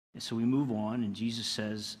And so we move on, and Jesus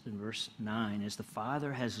says in verse 9, as the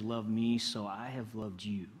Father has loved me, so I have loved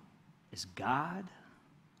you. As God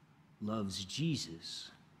loves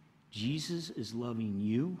Jesus, Jesus is loving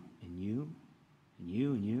you and you and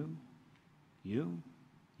you and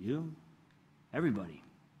you, everybody,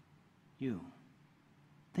 you.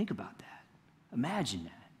 Think about that. Imagine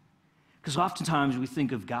that. Because oftentimes we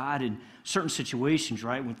think of God in certain situations,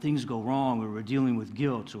 right, when things go wrong or we're dealing with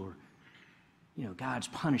guilt or, God's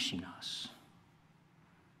punishing us.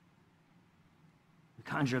 We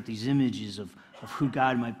conjure up these images of who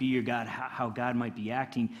God might be or how God might be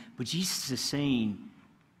acting. But Jesus is saying,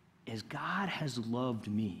 as God has loved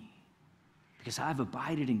me, because I've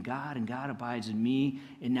abided in God and God abides in me,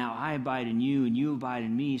 and now I abide in you and you abide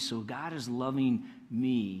in me, so God is loving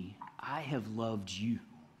me. I have loved you.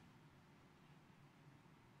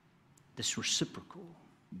 This reciprocal,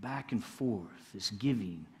 back and forth, this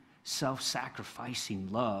giving,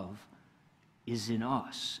 self-sacrificing love is in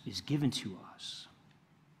us, is given to us.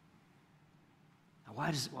 Now,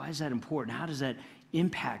 why is that important? How does that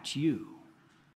impact you?